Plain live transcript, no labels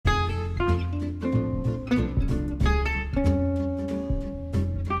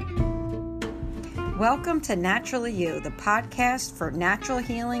Welcome to Naturally You, the podcast for natural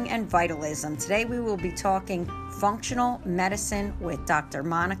healing and vitalism. Today we will be talking functional medicine with Dr.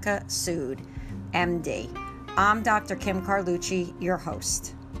 Monica Sood, MD. I'm Dr. Kim Carlucci, your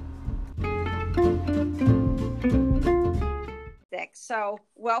host. So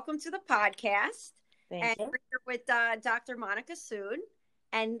welcome to the podcast. Thank you. We're here with Dr. Monica Sood.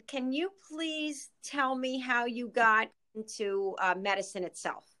 And can you please tell me how you got into medicine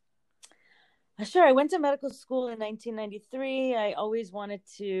itself? Sure. I went to medical school in 1993. I always wanted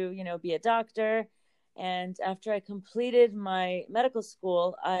to, be a doctor. And after I completed my medical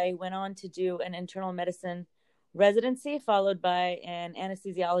school, I went on to do an internal medicine residency, followed by an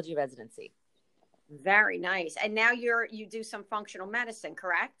anesthesiology residency. Very nice. And now you do some functional medicine,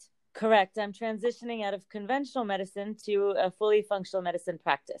 correct? Correct. I'm transitioning out of conventional medicine to a fully functional medicine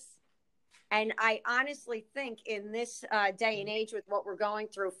practice. And I honestly think in this day and age with what we're going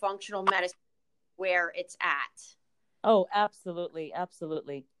through, functional medicine where it's at. Oh, absolutely.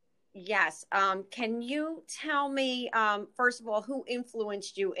 Absolutely. Yes. Can you tell me, first of all, who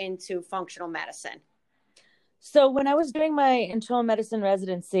influenced you into functional medicine? So when I was doing my internal medicine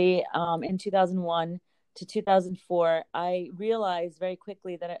residency in 2001 to 2004, I realized very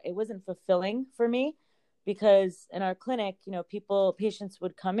quickly that it wasn't fulfilling for me because in our clinic, patients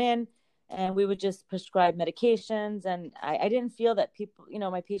would come in and we would just prescribe medications. And I didn't feel that people,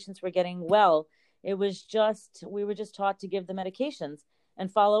 my patients were getting well. It was just, we were just taught to give the medications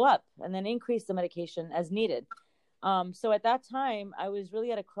and follow up and then increase the medication as needed. So at that time, I was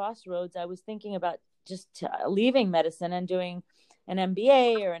really at a crossroads. I was thinking about just leaving medicine and doing an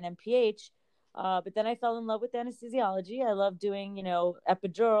MBA or an MPH. But then I fell in love with anesthesiology. I love doing,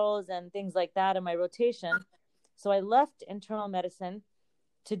 epidurals and things like that in my rotation. So I left internal medicine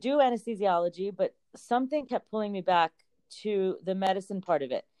to do anesthesiology, but something kept pulling me back to the medicine part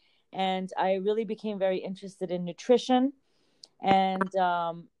of it. And I really became very interested in nutrition. And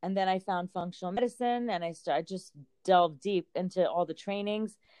then I found functional medicine and I just delved deep into all the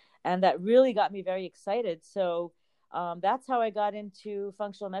trainings. And that really got me very excited. So that's how I got into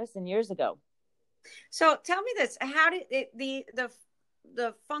functional medicine years ago. So tell me this: how did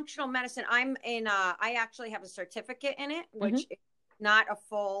the functional medicine? I'm in. I actually have a certificate in it, which is not a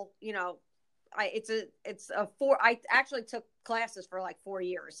full. It's a four. I actually took classes for like 4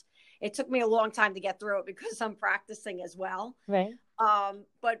 years. It took me a long time to get through it because I'm practicing as well. Right.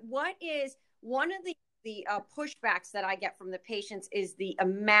 But what is one of the pushbacks that I get from the patients is the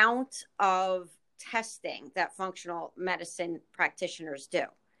amount of testing that functional medicine practitioners do,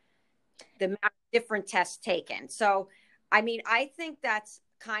 the amount of different tests taken. So, I mean, I think that's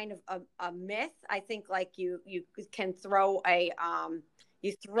kind of a myth. I think like you can throw a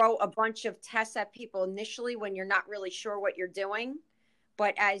bunch of tests at people initially when you're not really sure what you're doing,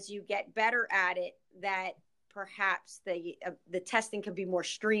 but as you get better at it, that perhaps the testing can be more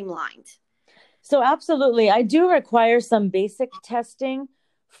streamlined. So absolutely. I do require some basic testing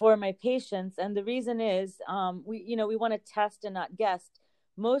for my patients. And the reason is, we want to test and not guess.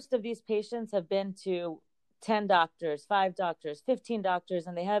 Most of these patients have been to 10 doctors, 5 doctors, 15 doctors,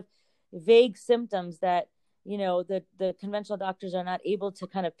 and they have vague symptoms that, the conventional doctors are not able to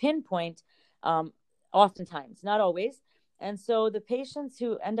kind of pinpoint oftentimes, not always. And so the patients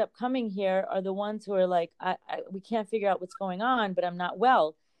who end up coming here are the ones who are like, we can't figure out what's going on, but I'm not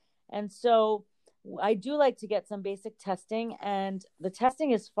well. And so I do like to get some basic testing, and the testing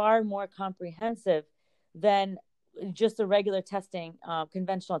is far more comprehensive than just the regular testing,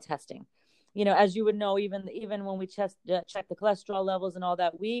 conventional testing. As you would know, even when we check the cholesterol levels and all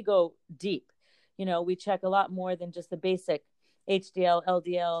that, we go deep. We check a lot more than just the basic HDL,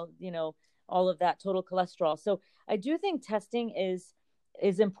 LDL, all of that total cholesterol. So I do think testing is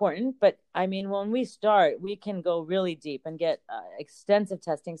important, but I mean, when we start, we can go really deep and get extensive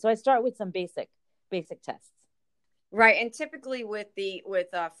testing. So I start with some basic tests. Right. And typically with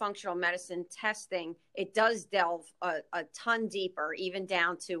functional medicine testing, it does delve a ton deeper, even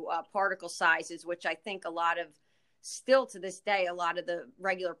down to particle sizes, which I think still to this day, a lot of the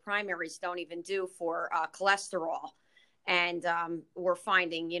regular primaries don't even do for cholesterol. And we're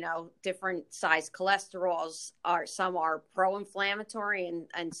finding, different size cholesterols some are pro-inflammatory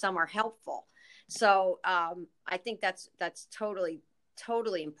and some are helpful. So I think that's totally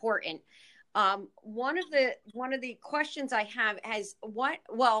important. One of the questions I have I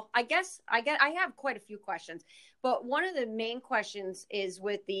have quite a few questions, but one of the main questions is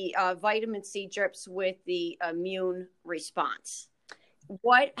with the vitamin C drips with the immune response.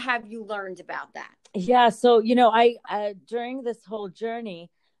 What have you learned about that? Yeah. So, I during this whole journey,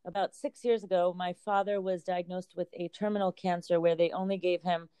 about 6 years ago, my father was diagnosed with a terminal cancer where they only gave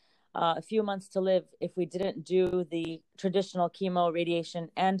him a few months to live if we didn't do the traditional chemo, radiation,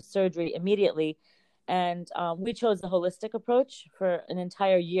 and surgery immediately. And we chose the holistic approach for an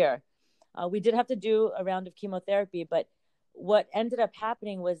entire year. We did have to do a round of chemotherapy, but what ended up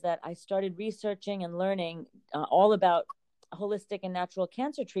happening was that I started researching and learning all about holistic and natural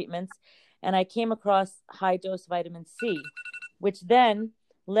cancer treatments. And I came across high dose vitamin C, which then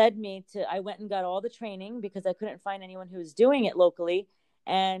led me to, I went and got all the training because I couldn't find anyone who was doing it locally.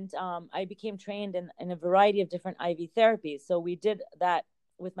 And I became trained in a variety of different IV therapies. So we did that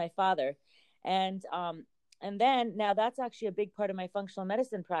with my father. And then now that's actually a big part of my functional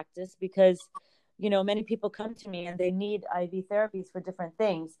medicine practice because, many people come to me and they need IV therapies for different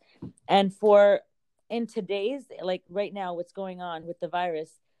things. And in today's, like right now, what's going on with the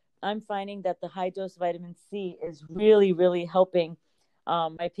virus, I'm finding that the high dose vitamin C is really, really helping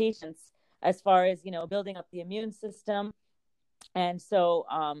my patients as far as, building up the immune system. And so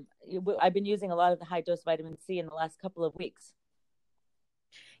I've been using a lot of the high dose vitamin C in the last couple of weeks.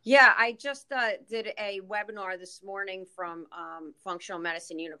 Yeah, I just did a webinar this morning from Functional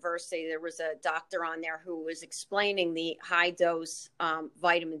Medicine University. There was a doctor on there who was explaining the high dose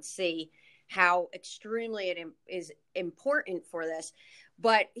vitamin C, how extremely it is important for this.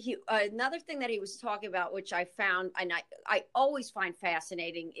 But another thing that he was talking about, which I found, and I always find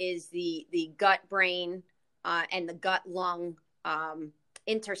fascinating, is the gut brain and the gut lung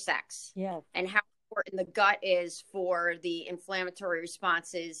intersects. Yeah. And how important the gut is for the inflammatory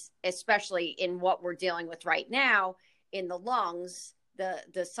responses, especially in what we're dealing with right now in the lungs, the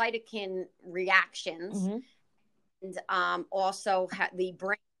cytokine reactions, mm-hmm. and also the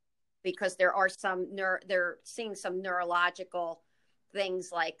brain, because there are they're seeing some neurological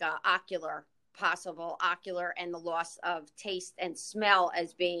things like possible ocular and the loss of taste and smell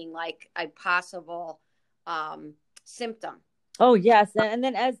as being like a possible symptom. Oh, yes. And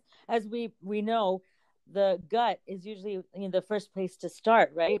then as we know, the gut is usually the first place to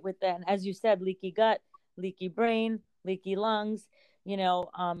start, right? With that, as you said, leaky gut, leaky brain, leaky lungs,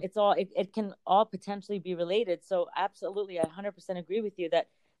 it's all, it can all potentially be related. So absolutely, I 100% agree with you that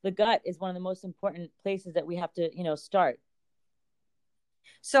the gut is one of the most important places that we have to, start.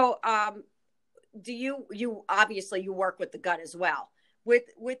 So do you obviously you work with the gut as well.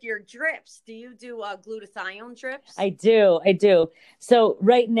 With your drips, do you do glutathione drips? I do. So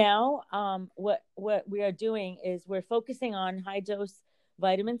right now, what we are doing is we're focusing on high dose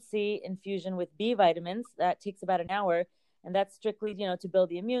vitamin C infusion with B vitamins. That takes about an hour, and that's strictly, to build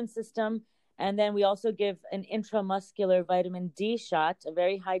the immune system. And then we also give an intramuscular vitamin D shot, a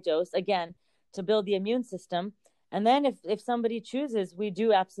very high dose, again, to build the immune system. And then if somebody chooses, we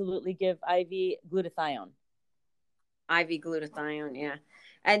do absolutely give IV glutathione. IV glutathione, yeah.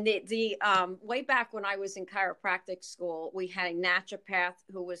 And the way back when I was in chiropractic school, we had a naturopath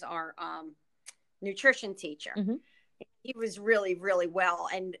who was our nutrition teacher. Mm-hmm. He was really, really well.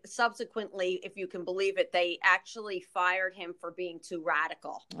 And subsequently, if you can believe it, they actually fired him for being too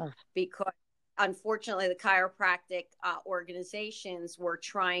radical because unfortunately the chiropractic organizations were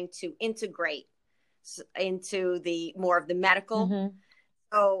trying to integrate into the more of the medical. Mm-hmm.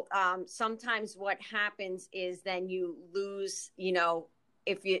 So sometimes what happens is then you lose,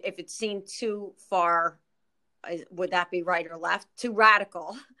 if it's seen too far, would that be right or left? Too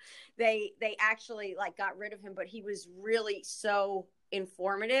radical. They actually got rid of him, but he was really so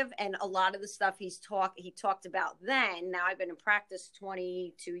informative, and a lot of the stuff he talked about then. Now I've been in practice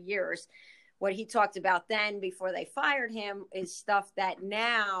 22 years. What he talked about then before they fired him is stuff that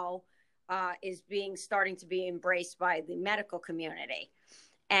now is starting to be embraced by the medical community.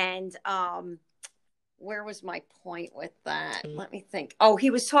 And where was my point with that? Let me think. Oh, he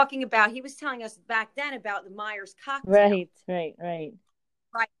was telling us back then about the Myers cocktail. Right.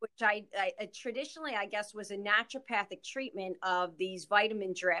 Which I traditionally, I guess, was a naturopathic treatment of these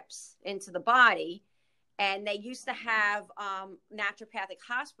vitamin drips into the body. And they used to have naturopathic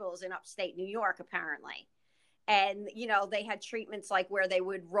hospitals in upstate New York, apparently. And, they had treatments like where they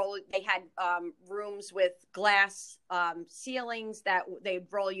had rooms with glass ceilings that they'd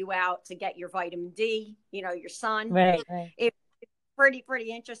roll you out to get your vitamin D, your sun. Right. It's pretty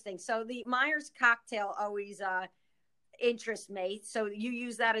interesting. So the Myers cocktail always interests me. So you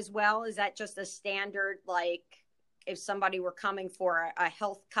use that as well? Is that just a standard, like if somebody were coming for a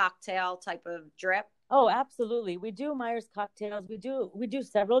health cocktail type of drip? Oh, absolutely. We do Myers cocktails. We do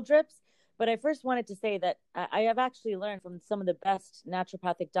several drips. But I first wanted to say that I have actually learned from some of the best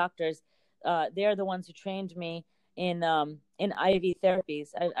naturopathic doctors. They're the ones who trained me in IV therapies.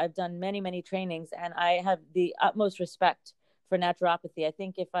 I've done many trainings, and I have the utmost respect for naturopathy. I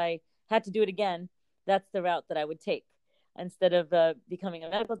think if I had to do it again, that's the route that I would take. instead of becoming a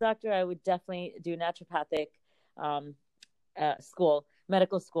medical doctor, I would definitely do naturopathic um,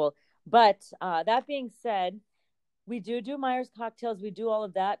 medical school. But that being said, we do Myers cocktails. We do all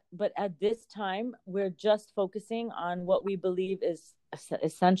of that. But at this time, we're just focusing on what we believe is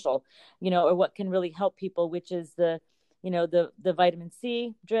essential, or what can really help people, which is the vitamin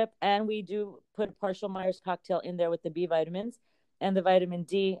C drip. And we do put a partial Myers cocktail in there with the B vitamins and the vitamin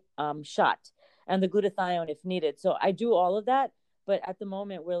D shot and the glutathione if needed. So I do all of that. But at the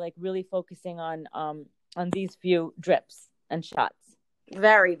moment, we're like really focusing on these few drips and shots.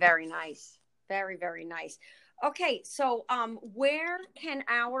 Very, very nice. Very, very nice. Okay, so where can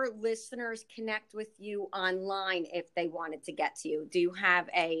our listeners connect with you online if they wanted to get to you? Do you have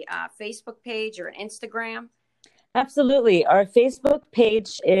a Facebook page or an Instagram? Absolutely. Our Facebook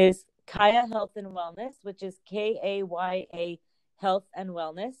page is Kaya Health and Wellness, which is Kaya Health and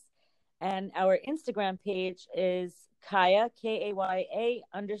Wellness. And our Instagram page is Kaya,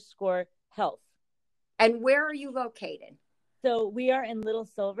 Kaya_health. And where are you located? So we are in Little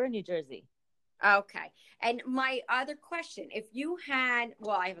Silver, New Jersey. Okay. And my other question, if you had,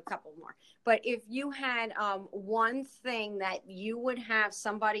 well, I have a couple more, but if you had one thing that you would have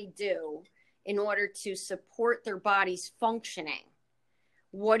somebody do in order to support their body's functioning,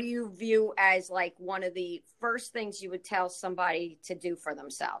 what do you view as like one of the first things you would tell somebody to do for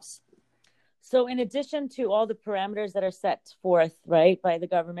themselves? So in addition to all the parameters that are set forth, right, by the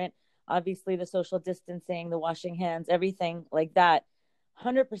government, obviously the social distancing, the washing hands, everything like that,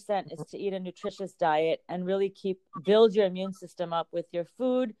 100% is to eat a nutritious diet and really build your immune system up with your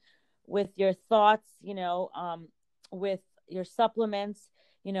food, with your thoughts, with your supplements.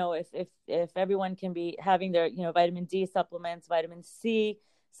 If everyone can be having their, vitamin D supplements, vitamin C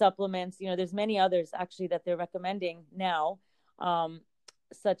supplements, there's many others actually that they're recommending now,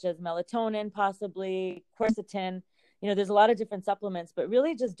 such as melatonin, possibly quercetin. There's a lot of different supplements, but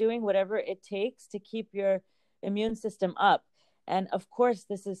really just doing whatever it takes to keep your immune system up. And of course,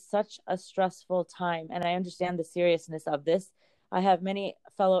 this is such a stressful time, and I understand the seriousness of this. I have many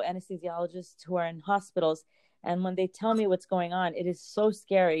fellow anesthesiologists who are in hospitals, and when they tell me what's going on, it is so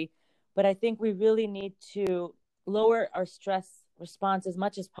scary. But I think we really need to lower our stress response as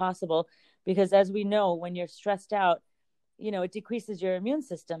much as possible, because as we know, when you're stressed out, it decreases your immune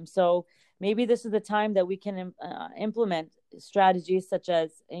system. So maybe this is the time that we can implement strategies such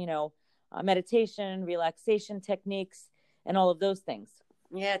as, meditation, relaxation techniques, and all of those things.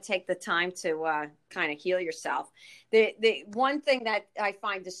 Yeah, take the time to kind of heal yourself. The one thing that I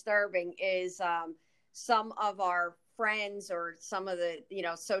find disturbing is some of our friends or some of the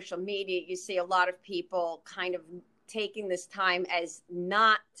social media. You see a lot of people kind of taking this time as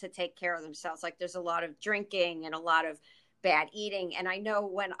not to take care of themselves. Like there's a lot of drinking and a lot of bad eating. And I know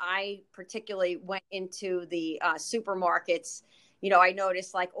when I particularly went into the supermarkets, I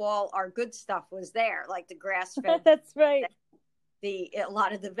noticed like all our good stuff was there, like the grass fed. That's right. A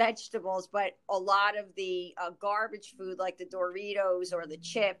lot of the vegetables, but a lot of the garbage food, like the Doritos or the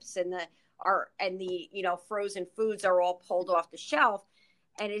chips and the frozen foods are all pulled off the shelf.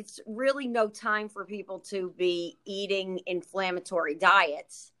 And it's really no time for people to be eating inflammatory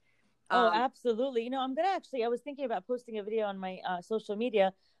diets. Oh, absolutely. I was thinking about posting a video on my social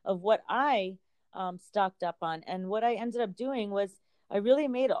media of what I stocked up on. And what I ended up doing was I really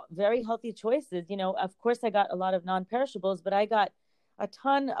made very healthy choices. Of course, I got a lot of non-perishables, but I got a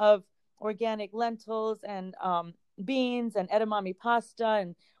ton of organic lentils and beans and edamame pasta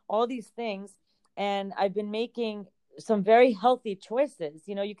and all these things. And I've been making some very healthy choices.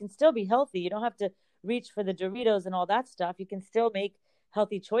 You can still be healthy. You don't have to reach for the Doritos and all that stuff. You can still make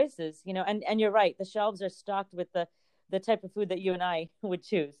healthy choices, and you're right. The shelves are stocked with the type of food that you and I would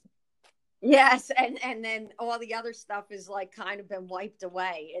choose. Yes. And then all the other stuff is like kind of been wiped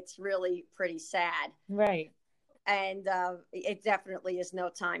away. It's really pretty sad. Right. And it definitely is no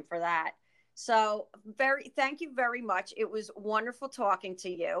time for that. So thank you very much. It was wonderful talking to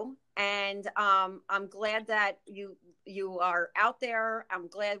you. And I'm glad that you are out there. I'm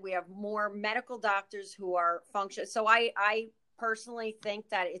glad we have more medical doctors who are functional. So I personally think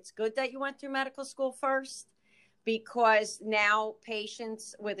that it's good that you went through medical school first, because now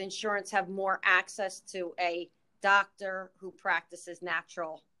patients with insurance have more access to a doctor who practices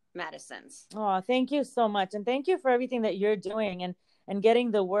natural medicines. Oh, thank you so much. And thank you for everything that you're doing and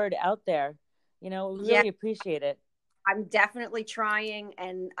getting the word out there. Really appreciate it. I'm definitely trying.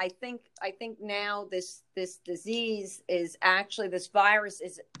 And I think now this disease is actually, this virus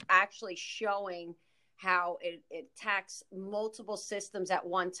is actually showing how it attacks multiple systems at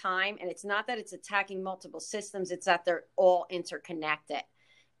one time. And it's not that it's attacking multiple systems, it's that they're all interconnected.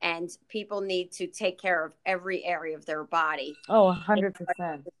 and people need to take care of every area of their body. Oh,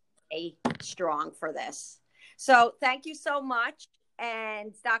 100%. Stay strong for this. So thank you so much.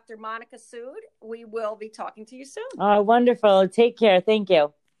 And Dr. Monica Sood, we will be talking to you soon. Oh, wonderful. Take care. Thank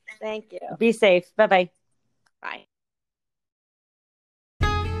you. Thank you. Be safe. Bye-bye. Bye.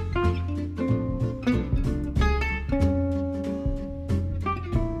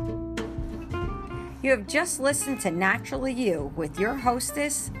 You have just listened to Naturally You with your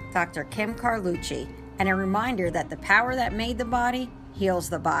hostess, Dr. Kim Carlucci, and a reminder that the power that made the body heals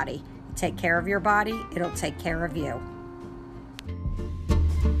the body. Take care of your body, it'll take care of you.